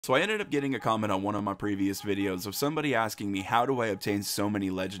So I ended up getting a comment on one of my previous videos of somebody asking me how do I obtain so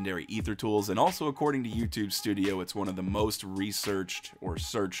many legendary ether tools, and also according to YouTube Studio it's one of the most researched or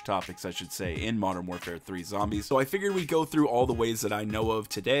searched topics I should say in Modern Warfare 3 Zombies. So I figured we'd go through all the ways that I know of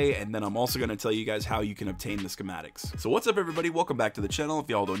today, and then I'm also going to tell you guys how you can obtain the schematics. So what's up everybody, welcome back to the channel. If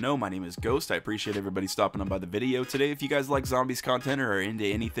y'all don't know, my name is Ghost. I appreciate everybody stopping on by the video today. If you guys like zombies content or are into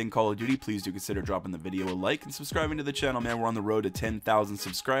anything Call of Duty, please do consider dropping the video a like and subscribing to the channel, man. We're on the road to 10,000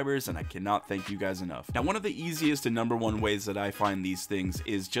 subscribers. And I cannot thank you guys enough. Now, one of the easiest and #1 ways that I find these things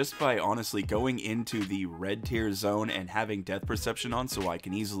is just by honestly going into the red tier zone and having depth perception on so I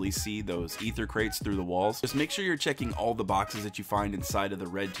can easily see those ether crates through the walls. Just make sure you're checking all the boxes that you find inside of the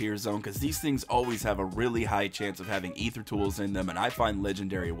red tier zone, because these things always have a really high chance of having ether tools in them, and I find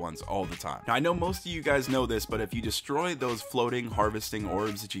legendary ones all the time. Now, I know most of you guys know this, but if you destroy those floating harvesting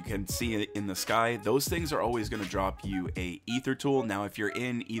orbs that you can see in the sky, those things are always going to drop you a ether tool. Now, if you're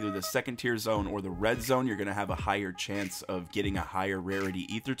in either the second tier zone or the red zone, you're going to have a higher chance of getting a higher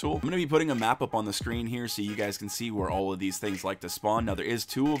rarity ether tool. I'm going to be putting a map up on the screen here so you guys can see where all of these things like to spawn. Now, there is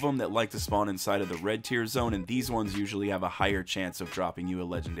 2 of them that like to spawn inside of the red tier zone, and these ones usually have a higher chance of dropping you a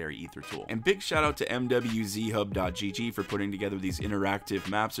legendary ether tool. And big shout out to MWZHUB.gg for putting together these interactive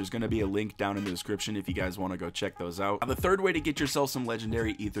maps. There's going to be a link down in the description if you guys want to go check those out. Now, the third way to get yourself some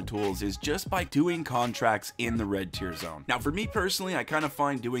legendary ether tools is just by doing contracts in the red tier zone. Now, for me personally, I kind of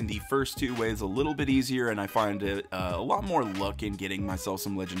find doing the first 2 ways a little bit easier, and I find it a lot more luck in getting myself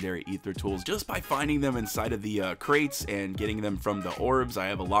some legendary ether tools just by finding them inside of the crates and getting them from the orbs. I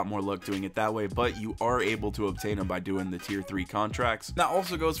have a lot more luck doing it that way, but you are able to obtain them by doing the tier 3 contracts. That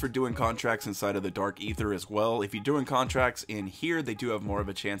also goes for doing contracts inside of the dark ether as well. If you're doing contracts in here, they do have more of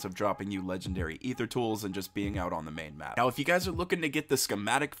a chance of dropping you legendary ether tools than just being out on the main map. Now, if you guys are looking to get the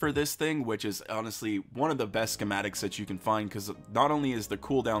schematic for this thing, which is honestly one of the best schematics that you can find, because not only is the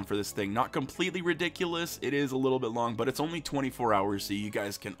cooldown for this thing not completely ridiculous, it is a little bit long, but it's only 24 hours, so you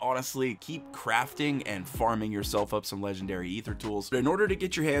guys can honestly keep crafting and farming yourself up some legendary ether tools. But in order to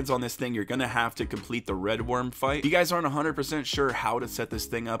get your hands on this thing, you're gonna have to complete the red worm fight. If you guys aren't 100% sure how to set this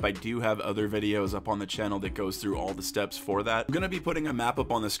thing up, I do have other videos up on the channel that goes through all the steps for that. I'm gonna be putting a map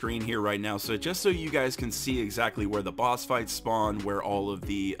up on the screen here right now, so just so you guys can see exactly where the boss fights spawn, where all of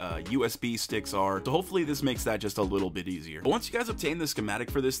the USB sticks are. So hopefully this makes that just a little bit easier. But once you guys obtain the schematic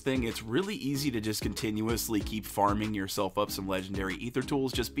for this thing, it's really easy to just continuously keep farming yourself up some legendary ether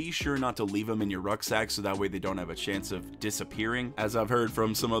tools. Just be sure not to leave them in your rucksack so that way they don't have a chance of disappearing, as I've heard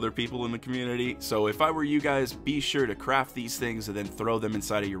from some other people in the community. So if I were you guys, be sure to craft these things and then throw them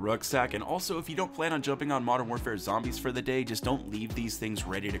inside of your rucksack. And also, if you don't plan on jumping on Modern Warfare Zombies for the day, just don't leave these things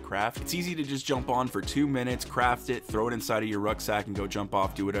ready to craft. It's easy to just jump on for 2 minutes, craft it, throw it inside of your rucksack, and go jump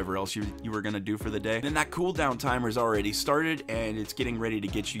off, do whatever else you were gonna do for the day. And then that cooldown timer's already started, and it's getting ready to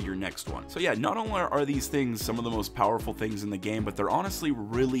get you your next one. So yeah, not only are these things some of the most powerful things in the game, but they're honestly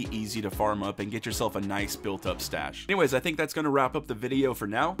really easy to farm up and get yourself a nice built up stash. Anyways, I think that's going to wrap up the video for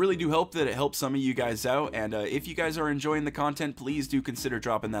now. Really do hope that it helps some of you guys out, and if you guys are enjoying the content, please do consider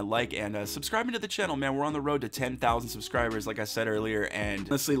dropping that like and subscribing to the channel, man. We're on the road to 10,000 subscribers, like I said earlier, and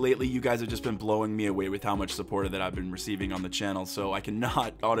honestly, lately, you guys have just been blowing me away with how much support that I've been receiving on the channel, so I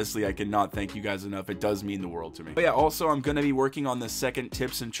cannot thank you guys enough. It does mean the world to me. But yeah, also, I'm going to be working on the second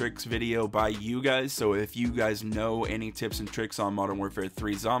tips and tricks video by you guys, so if you guys know any tips and tricks on Modern Warfare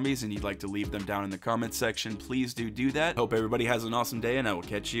 3 Zombies and you'd like to leave them down in the comments section, please do that. Hope everybody has an awesome day, and I will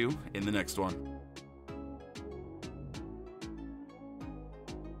catch you in the next one.